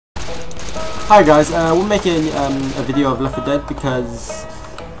Hi guys, we're making a video of Left 4 Dead because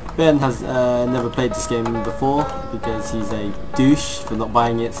Ben has never played this game before because he's a douche for not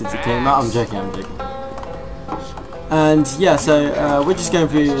buying it since it came out. I'm joking. And yeah, so we're just going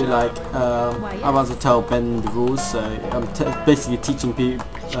through like I might as well tell Ben the rules. So I'm basically teaching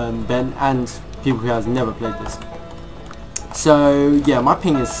Ben and people who has never played this. So yeah, my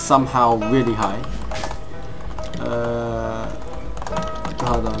ping is somehow really high.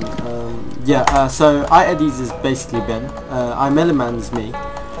 Hold on. Yeah, so iEddies is basically Ben. iMelonman is me.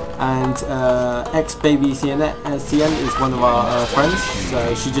 And ex-baby CN is one of our friends.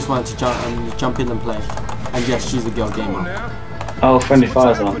 So she just wanted to jump in and play. And yes, she's a girl gamer. Oh, Friendly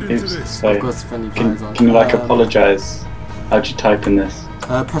Fire's on. Oops. So of course, Friendly Fire's on. Can you like apologise? How'd you type in this?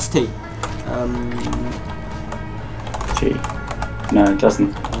 Press T. T. No, it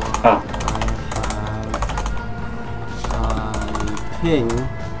doesn't. Oh. Ping is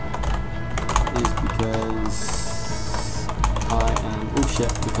because I am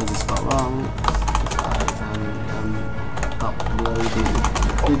because it's spelled wrong. I am uploading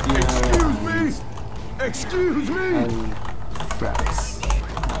video. Excuse me. And fraps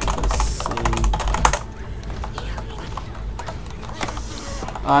at the same.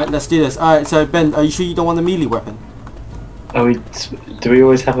 Alright, let's do this. Alright, so Ben, are you sure you don't want a melee weapon? Do we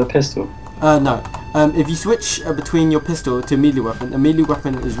always have a pistol? No. If you switch between your pistol to a melee weapon, a melee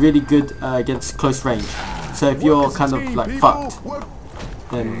weapon is really good against close range. So if you're kind of like fucked,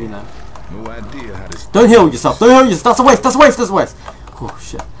 then you know. No idea how this. Don't heal yourself. Don't heal yourself. That's a waste. That's a waste. That's a waste. Oh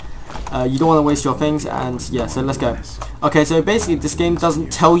shit. You don't want to waste your things, and yeah. So let's go. Okay. So basically, this game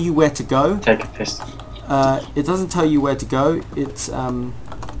doesn't tell you where to go. Take a pistol. It doesn't tell you where to go. It's I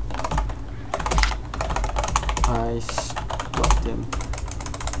stopped him.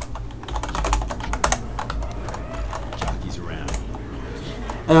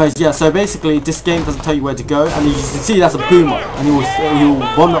 Anyways, yeah, so basically this game doesn't tell you where to go, and as you can see that's a boomer, and he'll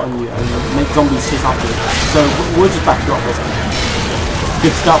vomit on you and make zombies chase after you. So we'll just back you up for a second.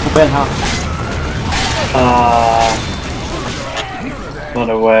 Good start for Ben, huh? Not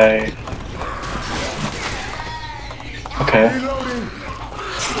away. Okay.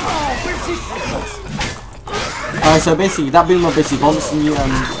 So basically that boomer basically vomits on you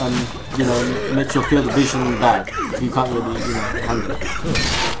and you know, makes your field of vision bad. You can't really, you know, handle it.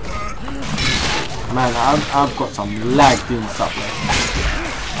 Man, I've got some lag doing this upload.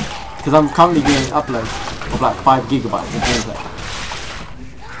 Because I'm currently doing an upload of like 5 gigabytes of gameplay.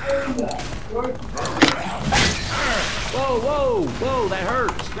 Whoa, that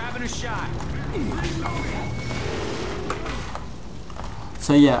hurts. Grabbing a shot.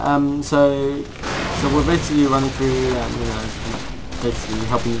 So yeah, so we're basically running through, you know, basically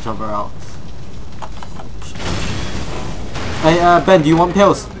helping each other out. Hey, Ben, do you want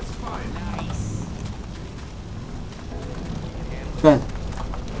pills? Ben.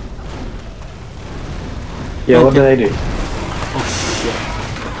 Yeah, what do they do? Oh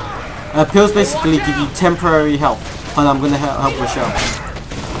shit. Pills basically give you temporary health. And I'm gonna help Rochelle.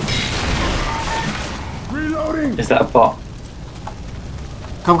 Reloading. Is that a bot?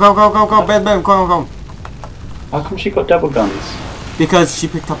 Come, Ben, come. How come she got double guns? Because she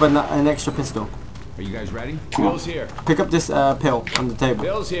picked up an extra pistol. Are you guys ready? Bill's here. Pick up this pill on the table.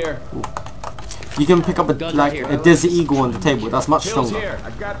 Bill's here. Ooh. You can pick up a Desert Eagle on the table. That's much stronger. Here. I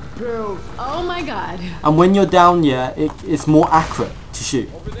got the pills. Oh my god. And when you're down, yeah, it's more accurate to shoot.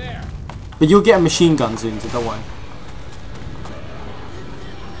 Over there. But you'll get a machine gun soon, so don't worry.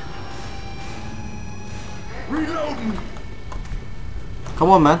 Reloading. Come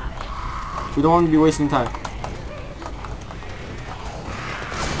on, man. We don't want to be wasting time.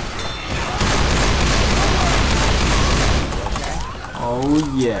 Oh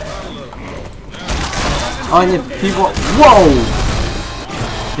yeah. Oh, and if people, whoa!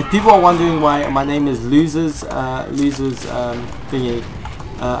 If people are wondering why my name is Losers thingy,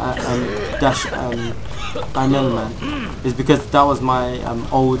 dash iMelonman, is because that was my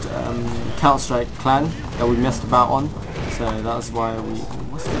old Counter-Strike clan that we messed about on. So that's why we.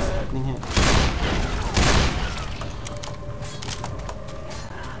 What's this happening here?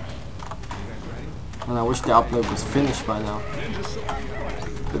 And I wish the upload was finished by now.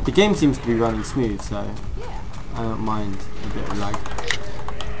 But the game seems to be running smooth, so I don't mind a bit of lag.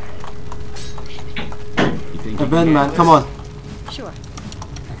 Ben, man, come on. Sure.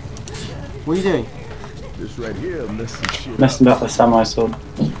 What are you doing? This right here messing shit. Messing about the samurai sword.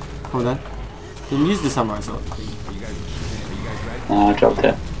 Hold on. Didn't use the samurai sword. Nah, I dropped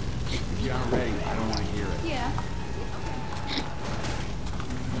it. If you aren't ready, I don't want to hear it. Yeah.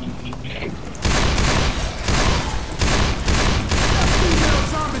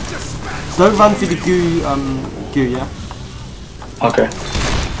 Zombie just spat Don't run through the goo, yeah? Okay.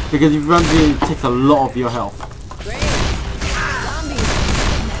 Because if you run through it, takes a lot of your health. Great. Zombies.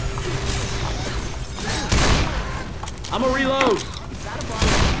 I'm a reload.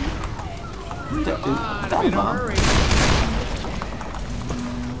 Damn, In a man. hurry.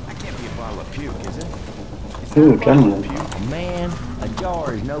 That can't be a bottle of puke, is it? Ooh, adrenaline. Man, a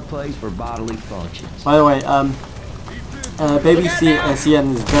jar is no place for bodily functions. By the way, Baby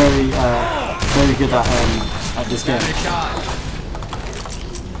CN is very good at this game.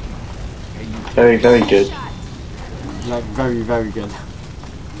 Very, very good. Like very good.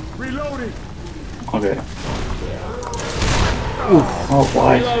 Reloading. Okay. Oh,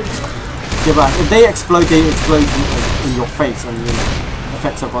 why? Yeah, but if they explode in your face and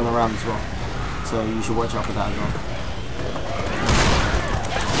affects everyone around as well. So you should watch out for that as well.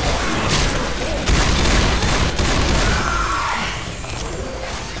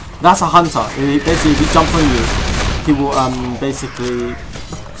 That's a hunter. Basically, if he jumps on you, he will basically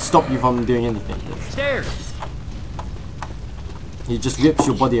stop you from doing anything. Stairs. He just rips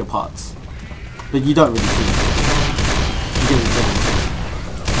your body apart, but you don't really see it. You get his damage.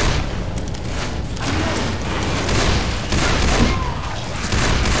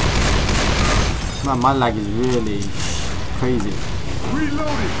 Man, my lag is really crazy.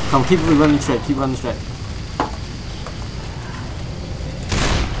 Reloading. Come, keep running straight. Keep running straight.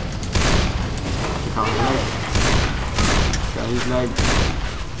 Got his leg.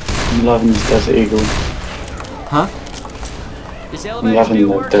 I'm loving this Desert Eagle. Huh? This I'm elevator loving still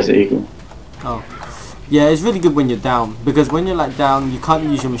the working? Desert Eagle. Oh. Yeah, it's really good when you're down, because when you're like down, you can't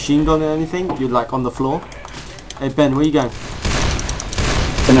use your machine gun or anything. You're like on the floor. Hey Ben, where you going?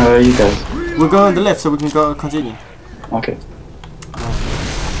 Don't know where you guys. We're going on the left, so we can go continue. Okay.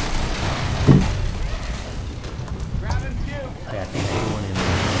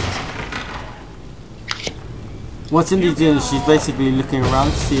 What Cindy's doing, she's basically looking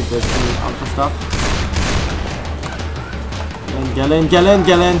around to see if there's any other stuff. Get in.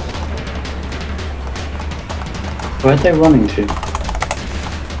 Where are they running to?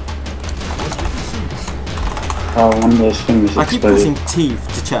 Oh, one of those things I keep pressing exploded.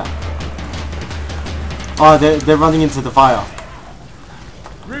 T to chat. Oh, they're running into the fire.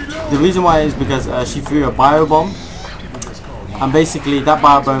 The reason why is because she threw a bio bomb, and basically that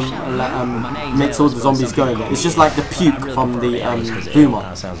bio bomb makes all the zombies go in there. It's just like the puke from the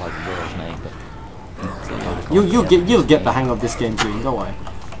boomer. Sounds like a girl's name, but You'll get the hang of this game too. Don't worry.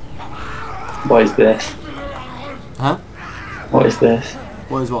 What is this? Huh? What is this?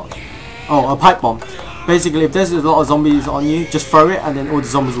 What is what? Oh, a pipe bomb. Basically, if there's a lot of zombies on you, just throw it, and then all the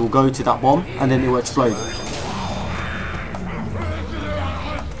zombies will go to that bomb, and then it will explode.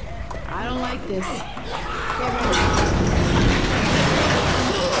 I don't like this.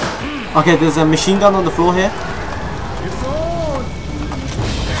 Okay, there's a machine gun on the floor here. It's on.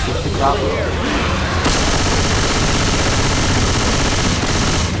 Pick it up.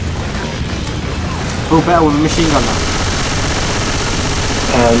 Feel better with a machine gun now.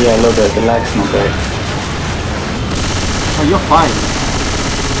 Yeah, a little bit. The lag's not great. Oh, you're fine.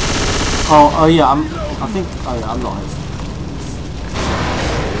 Oh yeah, I think. Oh yeah, I'm not.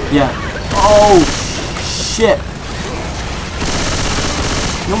 Yeah. Oh shit.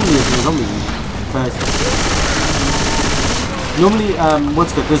 Normally it's a zombie first. Normally,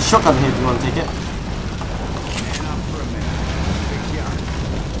 what's good? There's a shotgun here if you want to take it.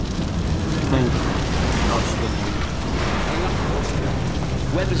 Thank you.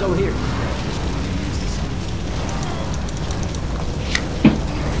 weapons over here.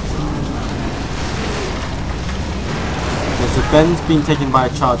 Okay, so Ben's been taken by a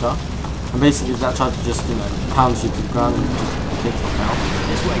charger, and basically that charger just, pounds you to the ground and just takes off out.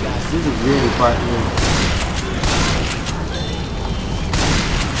 This way, guys. This is a really bright room.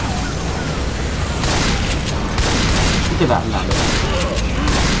 Look at that lamp.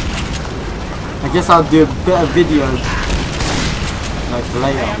 I guess I'll do a bit of video like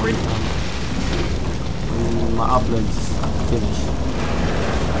later when my uploads finish.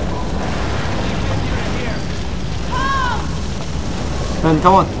 Ben,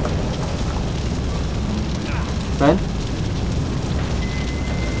 come on. Ben?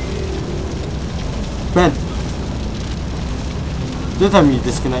 Ben? Don't tell me you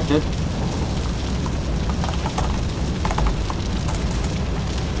disconnected.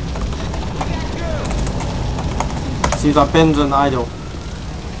 Seems like Ben's on idle.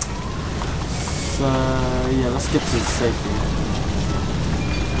 So yeah, let's get to safety.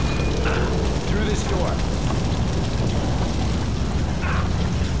 Through this door.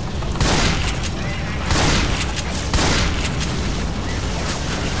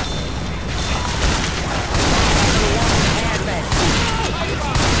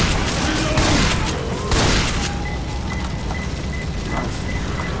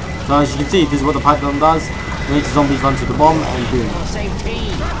 So as you can see, this is what the pipe bomb does. Makes the zombies run to the bomb and boom. Same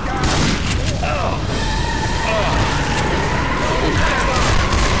team.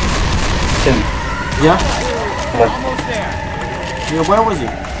 Tim. Yeah? Almost there. Yeah, where was you?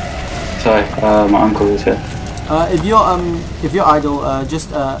 Sorry, my uncle was here. If you're idle,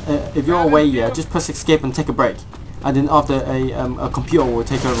 if you're away, yeah, just press escape and take a break, and then after a computer will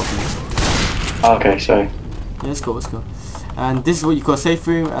take over from you. Okay, sorry. Yeah, it's cool, it's cool. And this is what you call a safe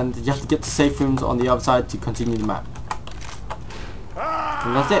room, and you have to get to safe rooms on the other side to continue the map.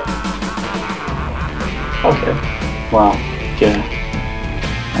 And that's it. Okay. Wow. Yeah.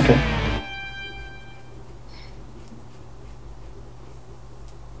 Okay.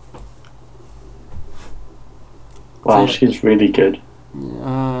 Wow, So- she's really good.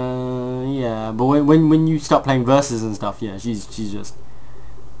 Yeah, but when you start playing versus and stuff, yeah, she's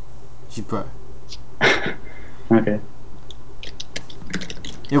pro. Okay.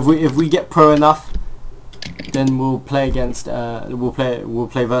 If we get pro enough, then we'll play against we'll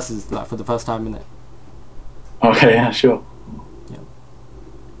play versus like for the first time in it. Okay, yeah, sure. Yeah.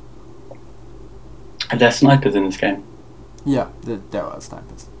 Are there snipers in this game? Yeah, there are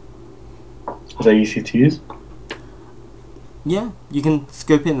snipers. Are they easy to use? Yeah, you can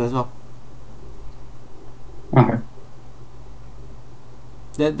scope in as well. Okay.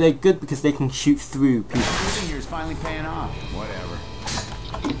 They're good because they can shoot through people. Living here's finally paying off. Whatever.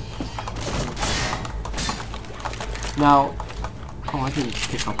 Now, oh, I didn't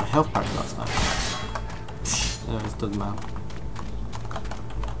pick up a health pack last time. No, it doesn't matter.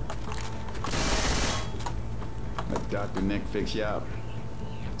 Let Dr. Nick fix you up.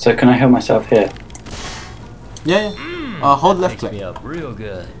 So can I heal myself here? Yeah, yeah. Hold left Takes me click up real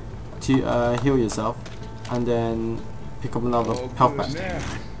good. to heal yourself, and then pick up another health pack.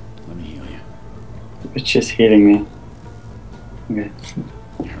 Let me heal you. It's just healing me. Okay.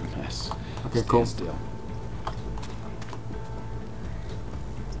 You're a mess. Okay, cool. Stand still.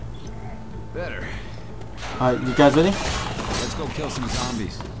 Better. Alright, you guys ready? Let's go kill some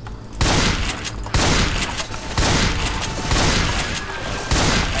zombies.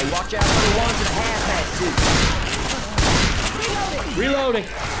 Hey, watch out for the ones in the half-hat suit. Reloading.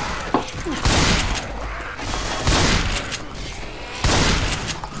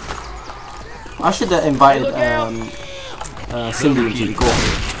 I should have invited Cindy into the call,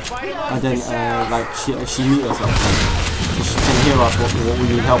 and then like she mute herself, so she can hear us what we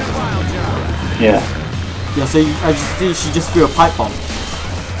need help with. Yeah. Yeah, so as you see, she just threw a pipe bomb.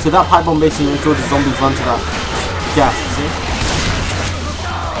 So that pipe bomb basically makes all the zombies run to that gas. You see?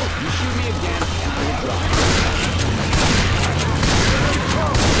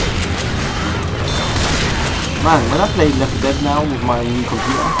 Man, when I play Left 4 Dead now with my new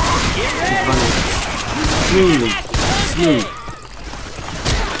computer, it's running extremely smooth.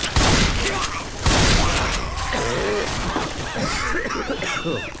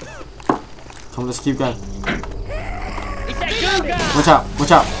 Come, let's keep going. Watch out,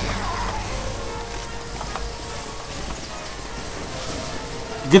 watch out.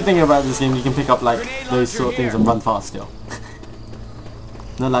 Good thing about this game, you can pick up like those sort of things and run fast still.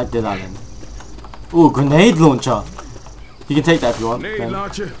 Not like Dead Island. Ooh, grenade launcher! You can take that if you want. Grenade Man.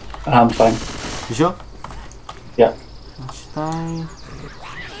 launcher. I'm fine. You sure? Yeah. Should I?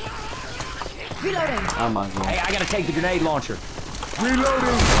 I might as well. Hey, I gotta take the grenade launcher.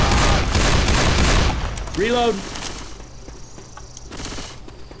 Reloading. Reload.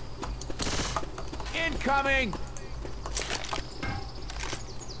 Incoming.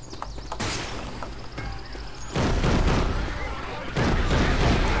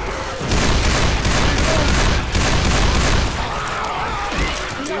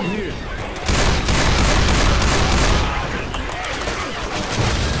 In here.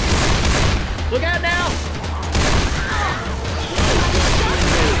 Look out now.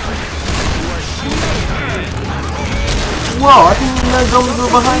 Whoa, I didn't even know zombies were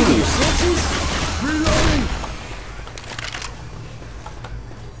behind me. Reloading.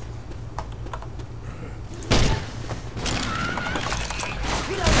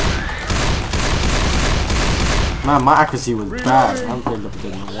 Man, my accuracy was bad. I haven't played Left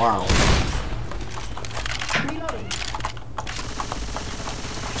 4 Dead in a while.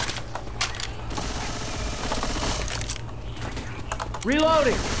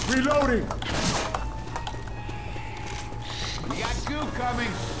 Reloading. Reloading. We got goo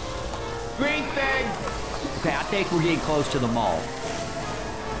coming. Green thing. Okay, I think we're getting close to the mall.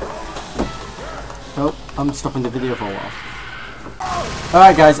 Oh, I'm stopping the video for a while.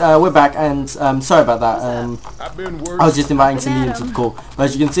 Alright guys, we're back, and sorry about that. I've been worse. I was just inviting Cindy into the call, but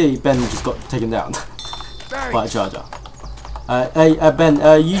as you can see, Ben just got taken down by a charger. Hey, Ben,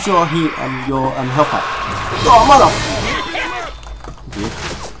 use your health pack. Oh, mother!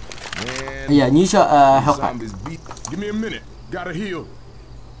 Yeah, use your health pack. Give me a minute. Gotta heal.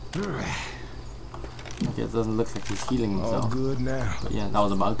 Okay, it doesn't look like he's healing All himself. good now. But yeah, that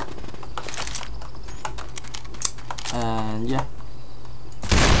was a bug. And yeah.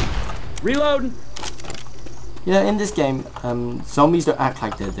 Reloading. You know, in this game, zombies don't act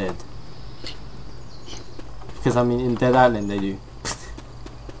like they're dead. Because I mean, in Dead Island they do.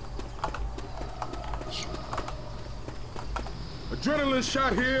 Adrenaline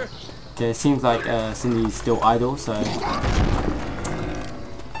shot here. Okay, it seems like Cindy's still idle, so...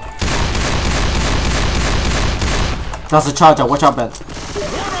 That's a charger, watch out, Ben.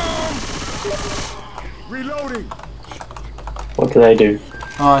 Reloading. What do they do?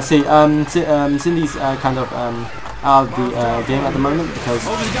 Oh, I see. Cindy's kind of out of the game at the moment because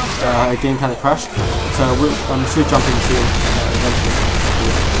her game kind of crashed. So we'll should jump in soon eventually.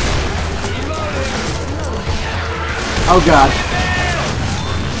 Oh god!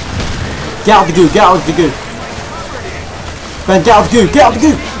 Get out of the goo! Get out of the goo! Ben, get out of the goo! Get out of the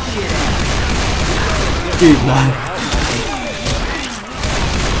goo! Dude, no.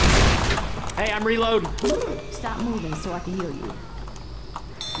 Hey, I'm reloading. Stop moving so I can heal you.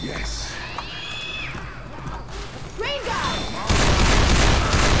 Yes. Rain guy!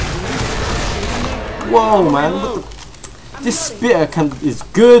 Whoa, man! What the, this spitter is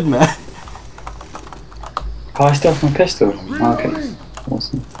good, man. Oh, I still have my pistol. Okay.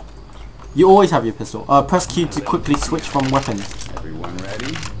 Awesome. You always have your pistol. Press Q to quickly switch from weapons. Everyone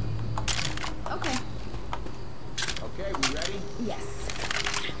ready? Okay. Okay, we ready? Yes.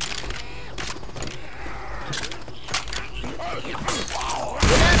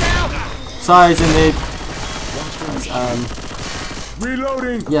 Sorry, Cindy.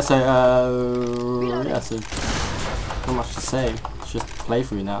 Reloading. Yeah, so, not much to say. It's just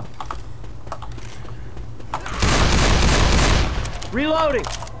playthrough now. Reloading.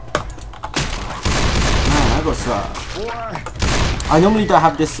 Man, I got sucked. I normally don't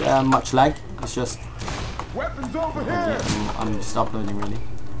have this much lag. It's just Weapons over here. I'm just uploading really.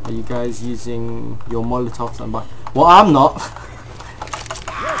 Are you guys using your Molotovs and well, I'm not.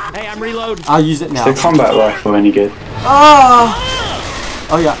 Hey, I'm reloading. I'll use it now. Is the combat rifle any good? Ah!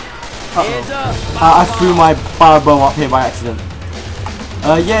 Oh yeah. Hands up. I threw my firebomb up here by accident.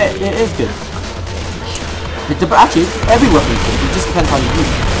 Yeah, it is good. But actually, every weapon is good. It just depends how you use it.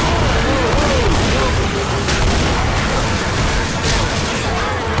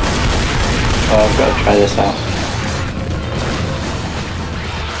 Oh, I've got to try this out.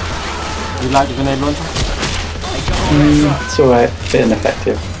 You like the grenade launcher? It's alright, bit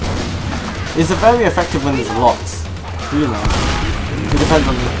ineffective. It's a very effective when there's lots. You know. It depends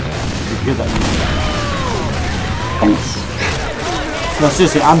on the good at using it. Thanks. No,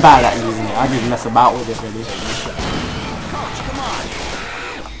 seriously, I'm bad at using it. I just mess about with it really.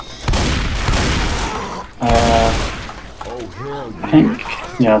 I think,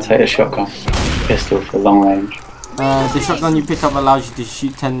 yeah, I'll take a shotgun pistol for long range. The shotgun you pick up allows you to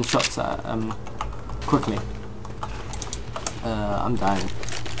shoot 10 shots at, quickly. I'm dying.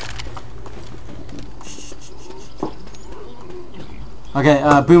 Okay,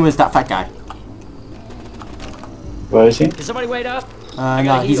 Boomer's that fat guy. Where is he? Can somebody wait up?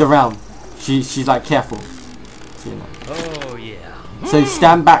 No, he's around. She's like careful. So, you know. Oh yeah. So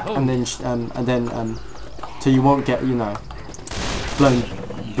stand back and then so you won't get, you know, blown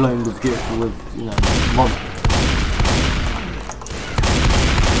with you know, bomb.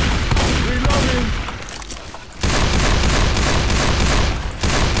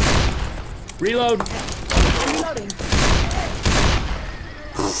 Reload. Reloading.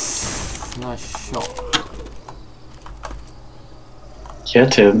 Nice shot.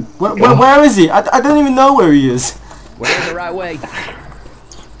 Get him. Where is he? I don't even know where he is. We're in the right way.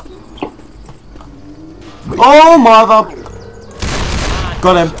 Oh mother!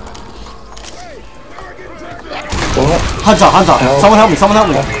 Got him. What? Hunter! Help. Someone help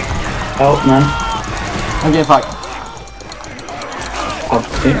me! Help, man. I'm getting fucked. I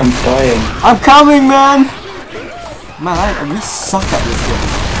think I'm dying. I'm coming, man! Man, we suck at this game.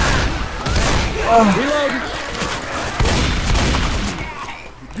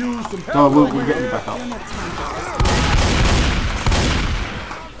 No, we'll get you back up.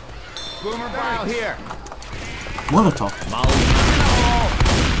 Boomer Bio here. Molotov.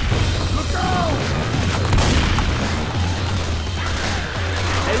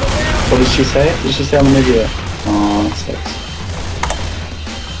 What did she say? Did she say I'm an idiot? Oh, that sucks.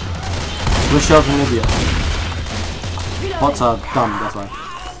 We're shoving an idiot. What's dumb, that's why.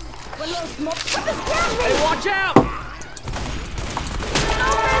 Hey, watch out!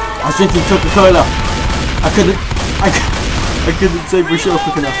 I was drinking Coca-Cola. I couldn't save Rochelle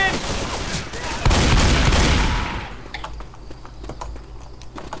quick enough.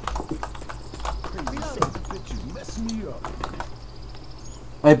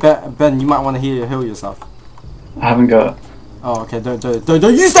 Hey Ben, you might want to heal yourself. I haven't got. Oh, okay. Don't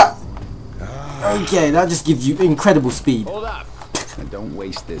use that. Okay, that just gives you incredible speed. Hold up. Don't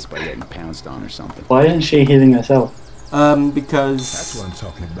waste this by getting pounced on or something. Why isn't she healing herself? Because That's what I'm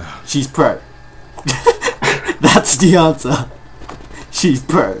talking about. she's pro. That's the answer. She's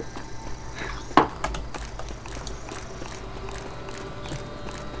pro.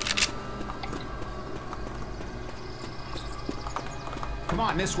 Come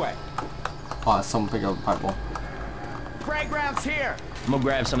on, this way. Oh, someone pick up a pipe ball. Frag rounds here. I'm gonna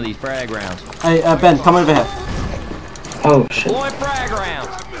grab some of these frag rounds. Hey, Ben, come over here. Oh shit. Deploying frag rounds.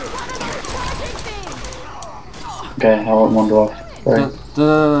 Okay, I won't wander off. Right.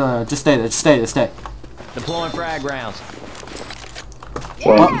 No, just stay there. Stay. Deploying frag rounds.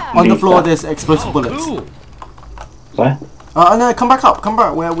 Well, On the leave floor, that. there's explosive bullets. Cool. Where? Oh no, come back up. Come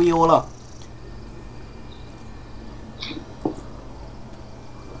back where we all are.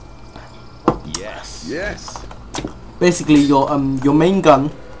 Yes. Yes. Basically, your main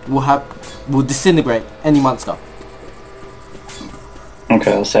gun will disintegrate any monster.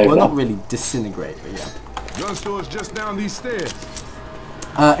 Okay, I'll save Well, that. not really disintegrate, but yeah. Gun store's just down these stairs.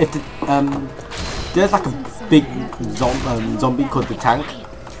 If there's like a big zombie called the Tank.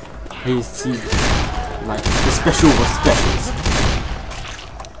 He's like the special of specials.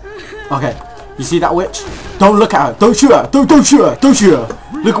 Okay, you see that witch? Don't look at her. Don't shoot her. Don't shoot her. Don't shoot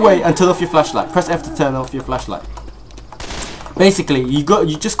her. Look away and turn off your flashlight. Press F to turn off your flashlight. Basically, you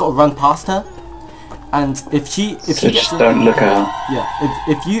just got to run past her, and if she So gets just don't look at her. yeah,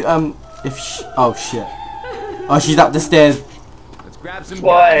 oh shit, oh she's up the stairs. Let's grab some.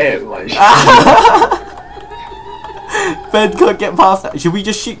 Why? Ben can't get past that. Should we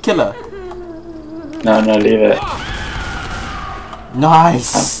just kill her? No, leave it.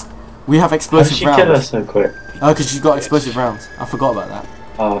 Nice. We have How did explosive she kill her rounds. so quick? Oh, because she's got explosive rounds. I forgot about that.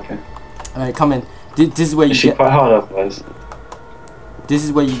 Oh, okay. Alright, come in. This is where you Is she get. quite hard otherwise? This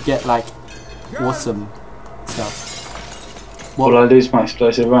is where you get like awesome stuff. Will I lose my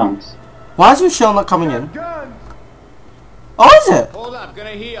explosive rounds? Why is Rochelle not coming in? Gun. Oh, is it? Hold up,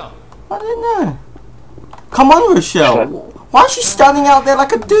 gonna heal. I didn't know. Come on, Rochelle. Why is she standing out there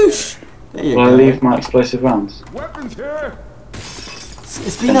like a douche? There you Will I go. leave my explosive rounds? Weapons here.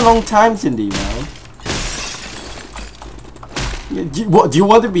 It's been a long time, Cindy, man. Yeah, do you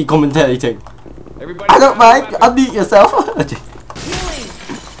want to be commentating? Everybody. I don't grab a mind. weapon. Unmute yourself. Healing.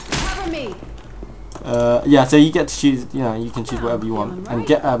 Cover me. Yeah, so you get to choose. You know, you can choose whatever you want and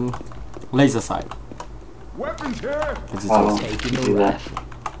get laser sight. Weapons here. 'Cause it's Oh, awesome. do that.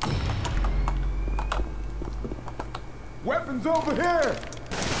 Weapons over here.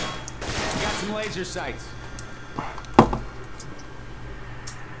 Got some laser sights.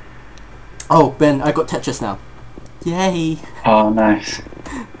 Oh, Ben, I got Tetris now. Yay! Oh, nice.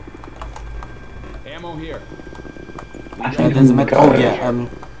 Ammo here. I think There's a I'm med. gonna Oh go. yeah.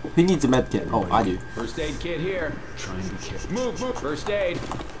 Who needs a med kit? Oh, I do. First aid kit here. Move. First aid.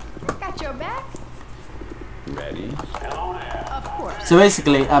 Got your back? Ready. Of course. So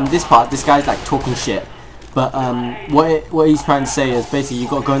basically, this guy's like talking shit, but what he's trying to say is basically you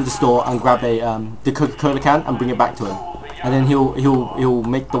got to go in the store and grab a the Coca-Cola can and bring it back to him, and then he'll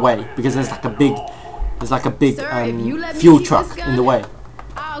make the way because there's like a big Sir, if you let me fuel use truck this in the gun, way,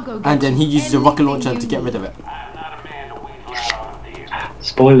 I'll go get and then he you uses a rocket launcher anything to you get rid need. of it.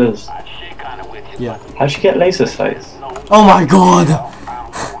 Spoilers. Yeah. How'd you get laser sights? Oh my god!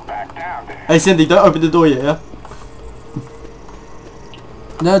 Hey Cindy, don't open the door yet, yeah?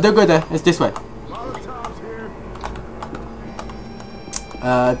 No, don't go there. It's this way. Molotovs here.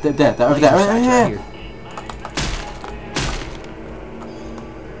 They're over there. Laser sights right here.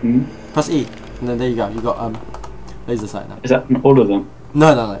 Hmm? Press E, and then there you go. You got laser sight now. Is that all of them?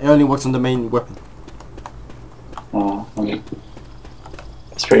 No. It only works on the main weapon. Oh, okay.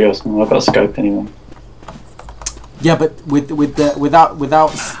 That's pretty awesome. I've got a scope anyway. Yeah, but with this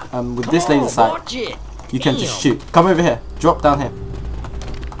laser sight, Watch it. you can just shoot. Come over here. Drop down here.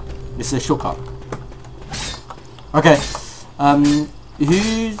 This is a shortcut. Okay.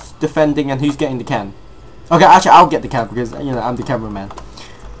 Who's defending and who's getting the can? Okay, actually, I'll get the can because you know I'm the cameraman.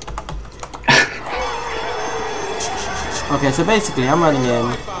 Okay, so basically, I'm running in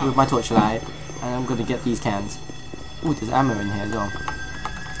with my torchlight, and I'm gonna get these cans. Ooh, there's ammo in here as well.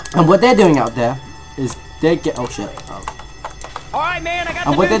 And what they're doing out there is they get. Oh shit. Oh. All right, man. I got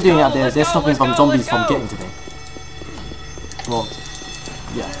And the what they're news doing out going. there is Let's they're go, stopping let's from go, zombies let's from go. getting to me. Well,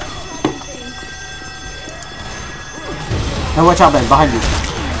 yeah. Hey, watch out, Ben, behind you.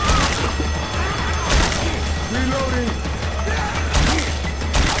 Reloading.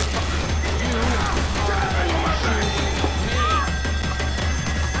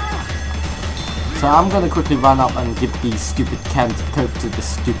 So I'm gonna quickly run up and give the stupid can of coke to the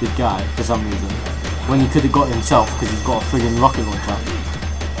stupid guy for some reason. When he could have got himself because he's got a friggin' rocket launcher.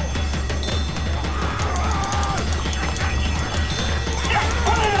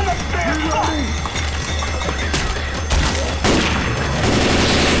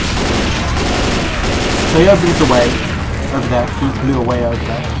 So he opens the way over there, he blew away over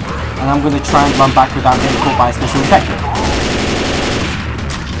there. And I'm gonna try and run back without getting caught by a special effector.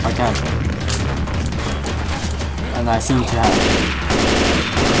 If I can. And I seem to have.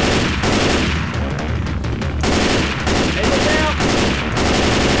 Hey, look out!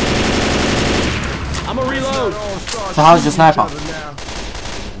 I'm a reload. So how's your sniper?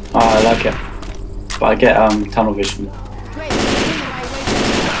 Oh, I like it. But I get tunnel vision. Great, you're in the right way.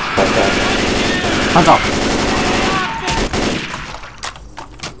 Like that. Hands up!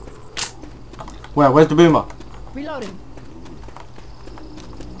 Where's the boomer? Reloading.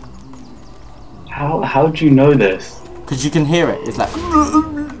 How do you know this? Because you can hear it, it's like...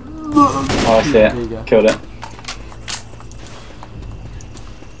 Oh, I see There you go. it. Killed it.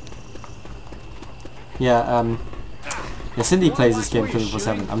 Yeah, Cindy plays this game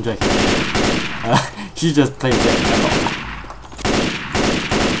 24/7, I'm joking. She just plays it a lot.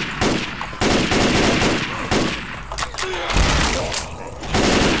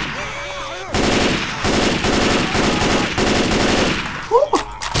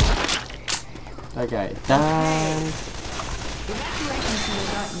 Okay, done.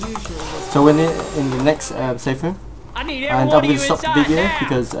 So we're in the next safe room, I need and every I'm one of going you to stop the inside video now.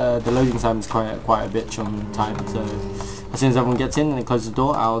 because the loading time is quite a bitch on time. So as soon as everyone gets in and they close the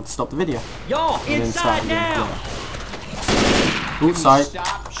door, I'll stop the video. Y'all, And then start inside again. now. Yeah. Oops, sorry.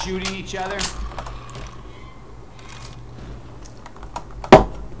 Stop shooting each other.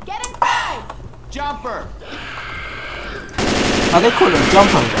 Get inside! Jumper. Oh, they call it a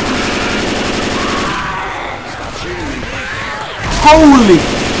jumper. Holy!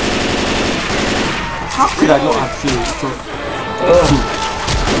 How could I not have seen it?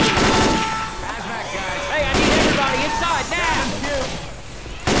 Hey, I need everybody inside now.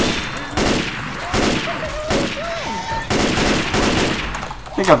 I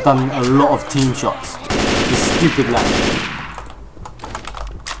think I've done a lot of team shots. This stupid lad.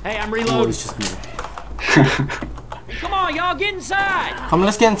 Hey, I'm Oh, reloading. it's just me. Come on, y'all, get inside. Come on,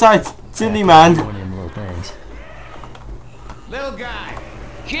 let's get inside. Cindy, man. One of them little things. Little guy.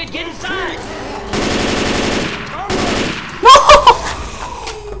 Kid, get inside.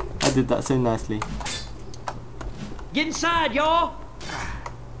 I did that so nicely. Get inside, y'all.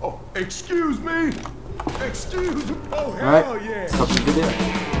 Oh, excuse me. Excuse me. Oh, hell Alright, yeah. stop the video.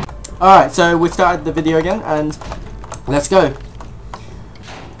 Alright, so we started the video again and let's go.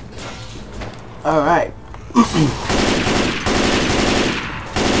 Alright.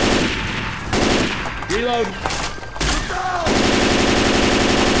 Reload.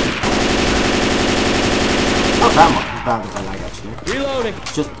 Not that much bad of a lag actually. Reloading.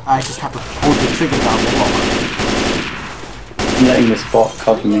 I just have to hold the trigger down a lot. I'm letting this bot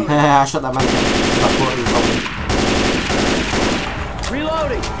cover me. I shot that man down. That's what it was.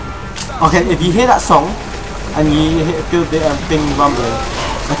 Reloading. Okay, if you hear that song and you feel the thing rumbling,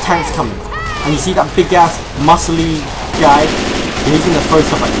 the tank's coming. And you see that big ass muscly guy, he's gonna throw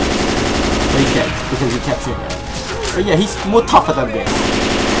stuff at you. But he's dead because he kept shooting. But yeah, he's more tougher than this.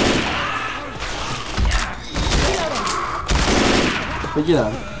 But you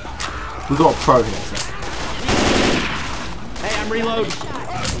know, we got a pro here. So. Hey, I'm reloading.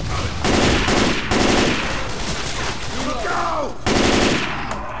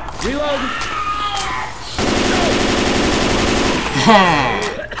 Reloading.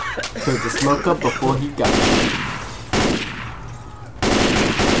 Killed the smoker before he got it.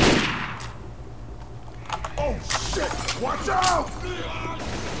 Oh, shit. Watch out.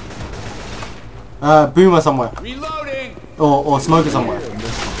 Boomer somewhere. Reloading. Or smoker somewhere.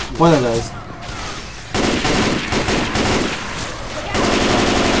 One of those.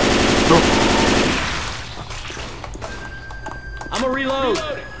 Cool. I'm a reload.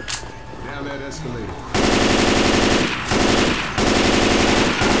 Now that escalated.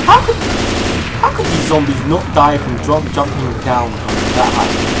 How could these zombies not die from jumping down from that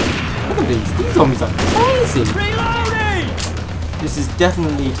high? Look at these zombies are crazy. Reloading. This is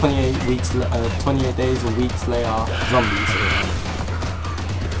definitely 28 days or weeks later zombies.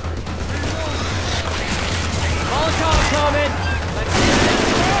 Molotov coming.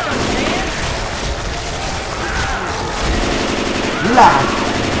 Lag!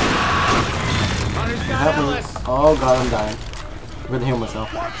 Hunter's got Help me. Ellis. Oh god, I'm dying. I'm gonna heal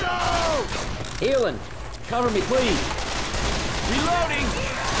myself. Watch out! Healing. Cover me, please. Reloading.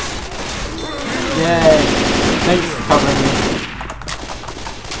 Yay! Thanks for covering me.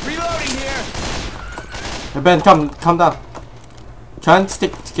 Reloading here. Hey Ben, calm down. Try and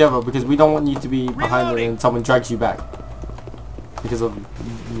stick together because we don't want you to be behind it Reloading. and someone drags you back. Because of,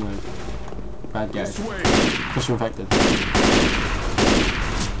 you know, bad guys. This way. Push infected.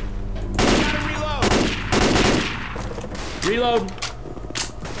 Gotta reload. Reload.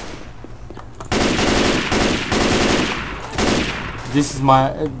 This is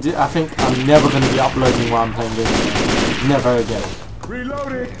my. I think I'm never going to be uploading while I'm playing games. Never again.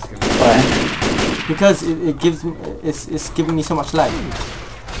 Reloading. Why? Because it gives me. It's giving me so much lag.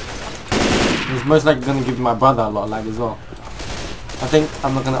 It's most likely going to give my brother a lot of lag as well. I think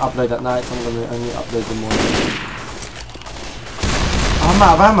I'm not going to upload at night. So I'm going to only upload in the morning. Oh, I'm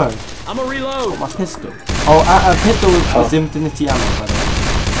out of ammo. I'm a reload. My pistol. Oh, a pistol is infinity ammo, by the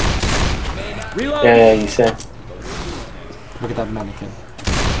way. Reload. Yeah, you said. Look at that mannequin.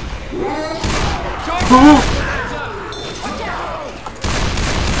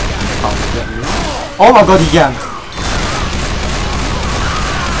 Oh my god, he can!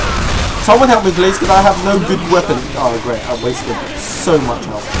 Someone help me please, because I have no good weapon. Oh great, I wasted so much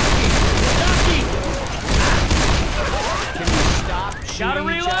health. Gotta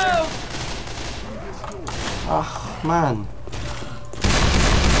reload. Ah, man.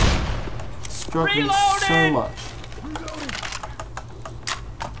 Struggling so Reloading! much.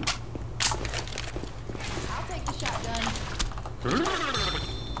 I'll take the shotgun. Reloading.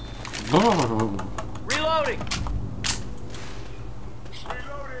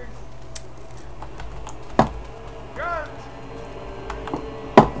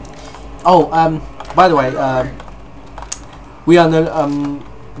 Oh, by the way, we are no,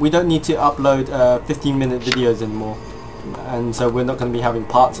 we don't need to upload 15-minute videos anymore, and so we're not going to be having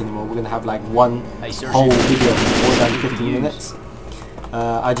parts anymore. We're going to have like one Hey, sir, whole shoot. video more than 15 Confused. minutes.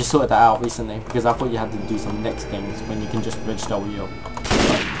 I just sorted that out recently because I thought you had to do some next things when you can just register with your.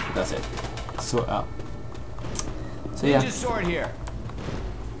 But that's it. Sort it out. So yeah, Ninja sword here.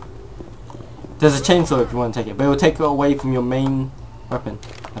 there's a chainsaw if you want to take it, but it will take it away from your main weapon,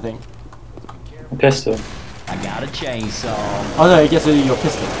 I think. A pistol. I got a chainsaw. Oh no, it gets rid of your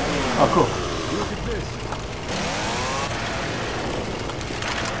pistol. Oh cool.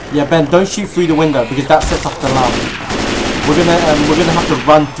 Yeah, Ben, don't shoot through the window because that sets off the alarm. We're gonna have to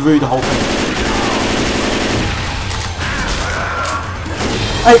run through the whole thing.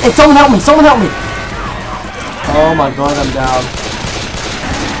 Hey, someone help me! Someone help me! Oh my god, I'm down.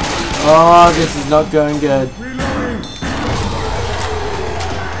 Oh, this is not going good.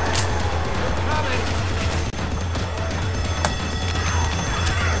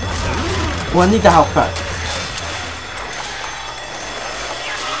 Well, I need the health back.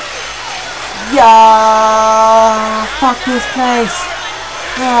 Yeah, fuck this place.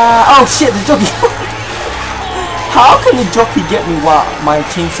 Oh shit, the jockey. How can the jockey get me while my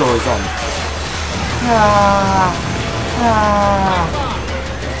chainsaw is on?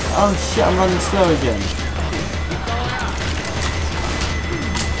 Oh shit, I'm running slow again.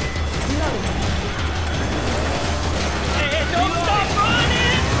 Hey, don't stop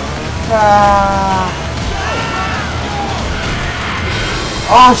running.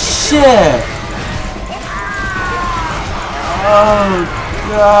 Oh shit! Oh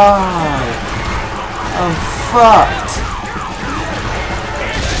god! I'm fucked!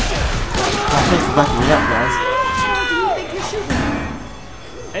 Thanks for backing me up, guys.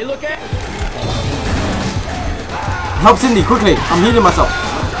 Hey, look at. Help Cindy, quickly! I'm healing myself.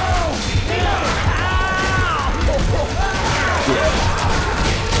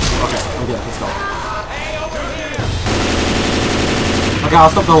 Okay, let's go. Okay, I'll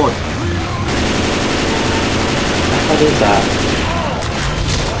stop the horde. What is that?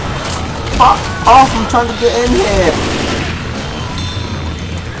 Fuck off, I'm trying to get in here!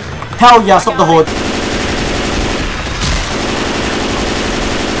 Hell yeah, stop the horde!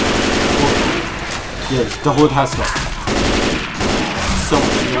 Yeah, the horde has stopped. So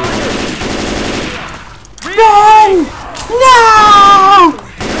much. Run! No!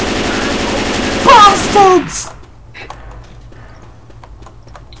 Bastards!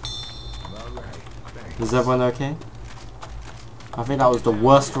 Is everyone okay? I think that was the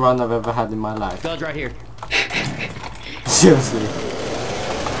worst run I've ever had in my life. Guns right here. Seriously.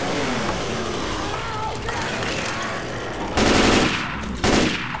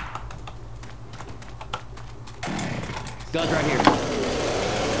 Guns right here.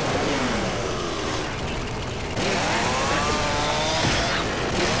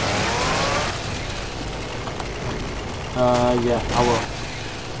 Yeah, I will.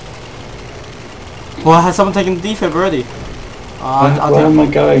 Well, has someone taken the defib already? Where am I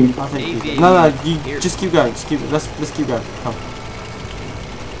going? I'll take defib. No, you just keep going. Just keep. Let's keep going. Come.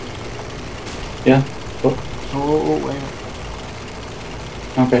 Yeah. Oh, Oh, wait.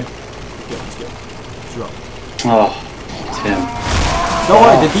 okay. Let's go. Let's roll. Oh, Tim. Don't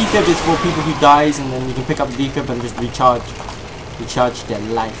worry, the defib is for people who dies, and then you can pick up the defib and just recharge their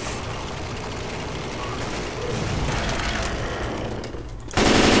life.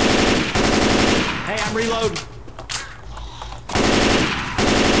 Hey, I'm reloading.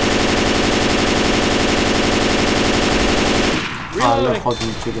 I love holding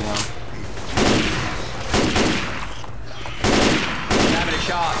the trigger now. Having a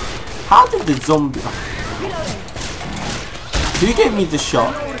shot. How did the zombie? Who gave me the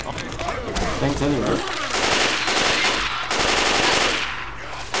shot? Thanks anyway.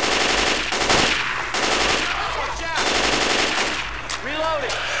 Watch out.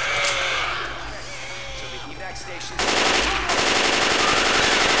 Reloading. So the evac station.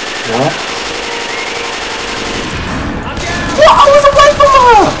 What? I'm down. What? I was away from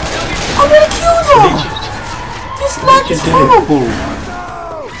her! I'm gonna kill her! This lag is horrible!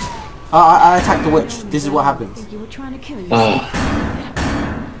 I attacked the witch. This is what happens. You were trying to kill yourself.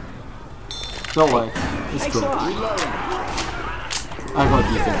 Don't worry. It's cool. I got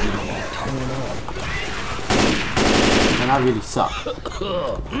defense. And I really suck.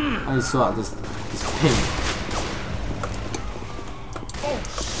 I just saw this ping.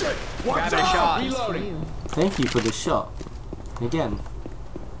 Grabbing a shot. You. Thank you for the shot. Again.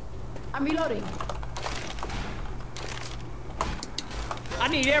 I'm reloading. I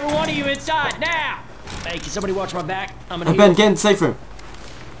need every one of you inside now. Hey, can somebody watch my back? I'm gonna Hey Ben, get in the safe room.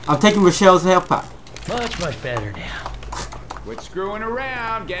 I'm taking Rochelle's health pack. much better now. Quit screwing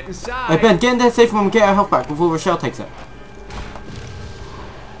around. Get inside. Hey Ben, get in the safe room and get her health pack before Rochelle takes it.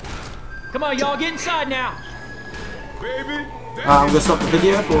 Come on, y'all, get inside now. Baby. I'm gonna stop the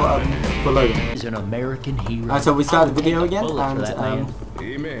video for loading. He's an American hero. Alright, so we started the video again, Bullet for and that man.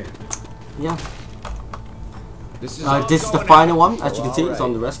 Amen. yeah. This is This is the final one, as you can see, it's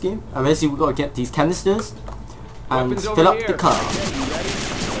on the rescue. And basically we've got to get these canisters and Weapons fill over up the here. car.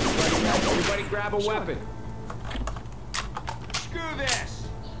 Everybody grab a weapon. Screw this.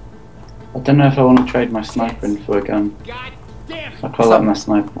 I don't know if I want to trade my sniper in for a gun. God damn it. I quite like my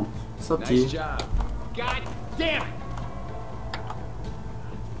sniper. It's up to Nice you. job. God damn it.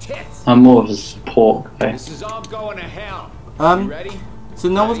 Tits. I'm more of a support guy. This is all going to hell. You ready? So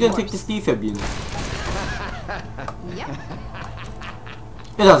no one's gonna take this defib unit. Yep.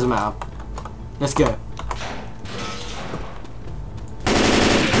 It doesn't matter. Let's go.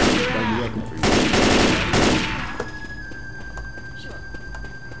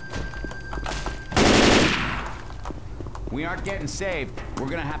 We aren't getting saved. We're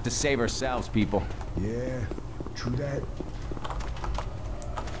gonna have to save ourselves, people. Yeah, true that.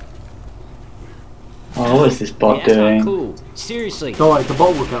 Oh, what is this bot Yeah, that's doing? not cool. Seriously. Don't worry, the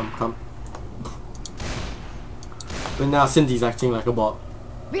bot will come. But now Cindy's acting like a bot.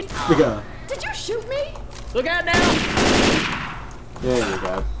 Look at her. Did you shoot me? Look out now. There you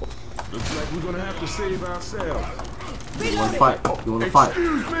go. Looks like we're gonna have to save ourselves. You wanna fight? You wanna fight?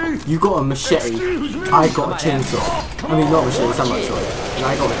 Excuse me. You got a machete. I got a chainsaw. I mean, not a machete, it's a sorry. And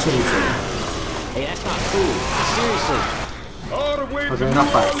I got a chainsaw. Hey, that's not cool. Seriously. All the way Okay, to enough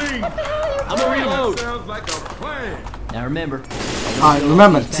New fight. Orleans. I'm gonna reload. Sounds like a plan. Now remember. Alright,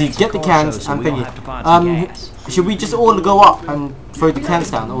 remember to get the cans and thingy. Should we just all go up and throw the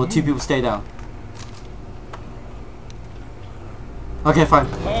cans down, or two people stay down? Okay, fine.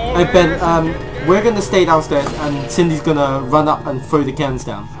 Hey Ben, we're gonna stay downstairs, and Cindy's gonna run up and throw the cans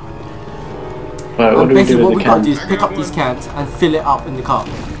down. Right, what do we Basically, do what with we the gotta do cans? is pick up these cans and fill it up in the car.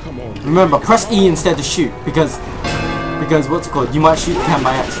 Remember, press E instead of shoot, because what's it called? You might shoot the can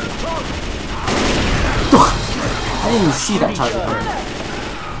by accident. I didn't even see that charger.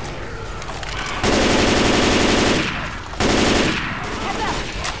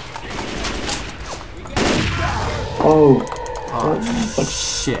 Oh, Oh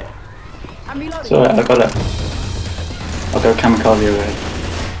shit! I'm reloading. sorry, I got it. I'll go kamikaze over here.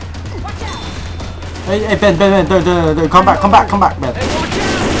 Hey Ben, don't, come back, Ben.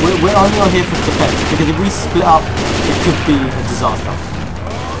 We're only on here for defense, because if we split up, it could be a disaster.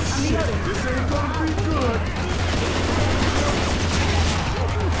 This ain't gonna be good.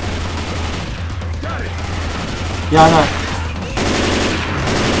 Got it. Yeah, I know.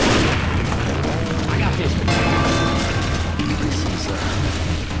 I got this.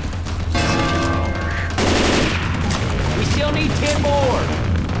 We still need 10 more.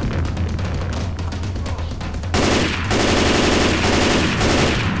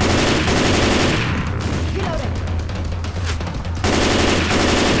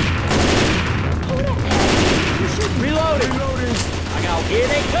 Here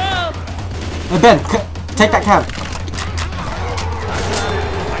they come! Ben, take that cab.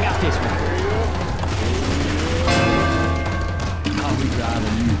 I got this one. I'll be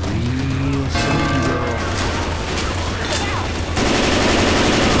driving you real soon, girl.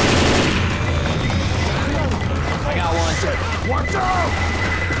 I got one. Watch out!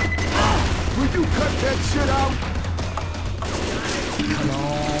 Will you cut that shit out?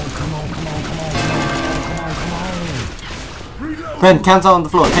 Ben, cans are on the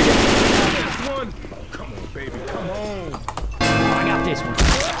floor. Take it. This one. Come on, baby. Come on. I got this one.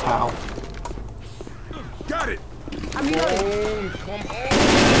 Ow. Got it. I'm reloading. Come on.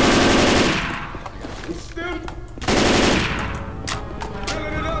 Still.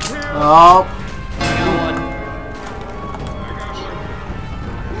 Filling it up here. Oh, I got one.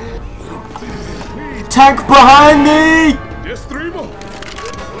 tank behind me! Just 3 more.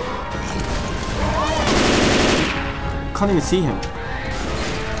 Can't even see him.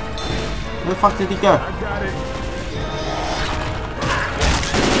 Where the fuck did he go? I got it.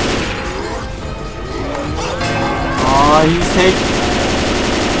 Oh, he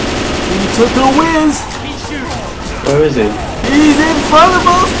took a whiz! Where is he? He's in front of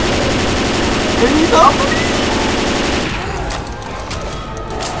us! And he's up!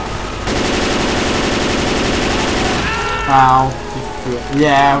 Ow.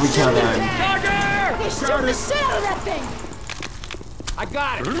 Yeah, we killed him. They shot the shit out of that thing. I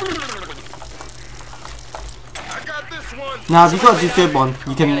got it. I got this one. Now, if you've got a defib one,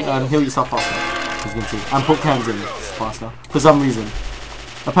 you can heal yourself faster, as you can see. And put cans in faster, for some reason.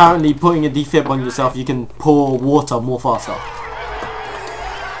 Apparently, putting a defib on yourself, you can pour water more faster.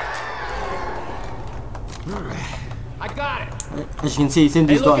 I got it. As you can see,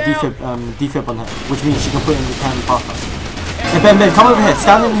 Cindy's Hey, got a look defib on her, which means she can put in the can faster. Hey, Ben, come over here.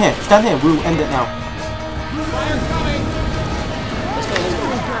 Stand in here. Stand here. We'll end it now.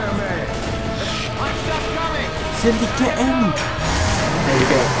 Cindy, get in! There we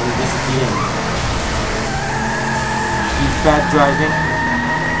go. And this is the end. He's bad driving.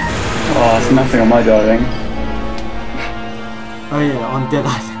 Oh, it's nothing on my driving. Oh yeah, on Dead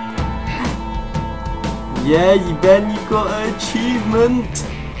Island. Yeah, Ben, you got an achievement!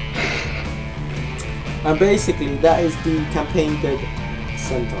 And basically, that is the campaign dead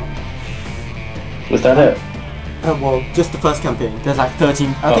center. Was that it? Well, just the first campaign. There's like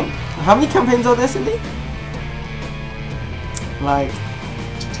 13. I Oh. think. How many campaigns are there, Cindy? Like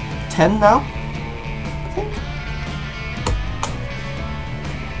 10 now? I think.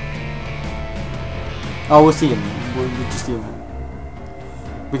 Oh, we'll see him. We'll just see him.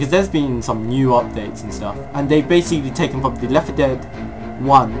 Because there's been some new updates and stuff, and they've basically taken from the Left 4 Dead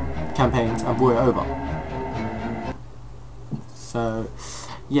 1 campaigns and brought it over. So,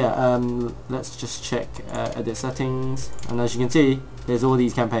 yeah, let's just check edit settings, and as you can see, there's all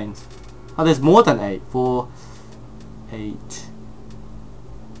these campaigns. Oh, there's more than 8. 4, 8,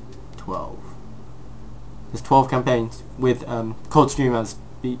 12. There's 12 campaigns with Coldstream as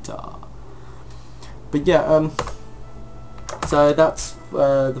beta. But yeah, so that's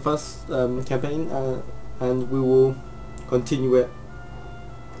the first campaign, and we will continue it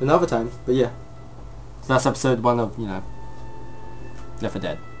another time. But yeah, so that's episode 1 of, you know, Left 4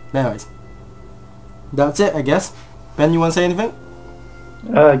 Dead. Anyways, that's it, I guess. Ben, you want to say anything?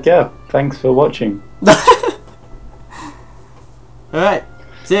 Yeah, thanks for watching. Alright,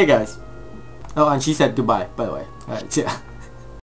 see you guys. Oh, and she said goodbye, by the way. Alright, see ya.